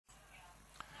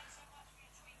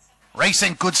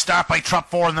Racing, good start by Trap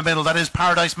 4 in the middle. That is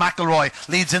PARADISE MCILROY.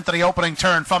 Leads into the opening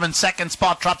turn from in second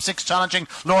spot. Trap 6 challenging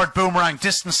LORD Boomerang.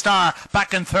 Distant Star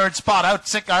back in third spot.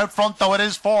 Out front though it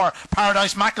is for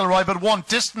PARADISE MCILROY, but one.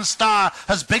 Distant Star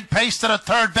has big pace to the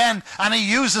third bend and he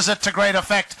uses it to great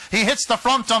effect. He hits the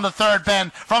front on the third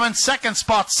bend. From in second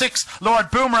spot 6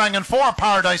 LORD Boomerang and 4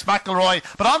 PARADISE MCILROY,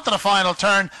 but onto the final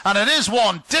turn, and it is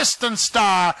one. Distant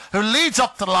Star who leads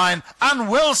up to the line and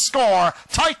will score.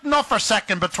 Tight enough for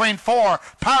second between 4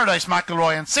 PARADISE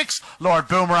MCILROY and 6 LORD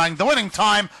Boomerang. The winning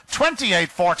time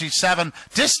 28:47.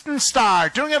 Distant Star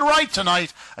doing it right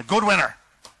tonight. A good winner.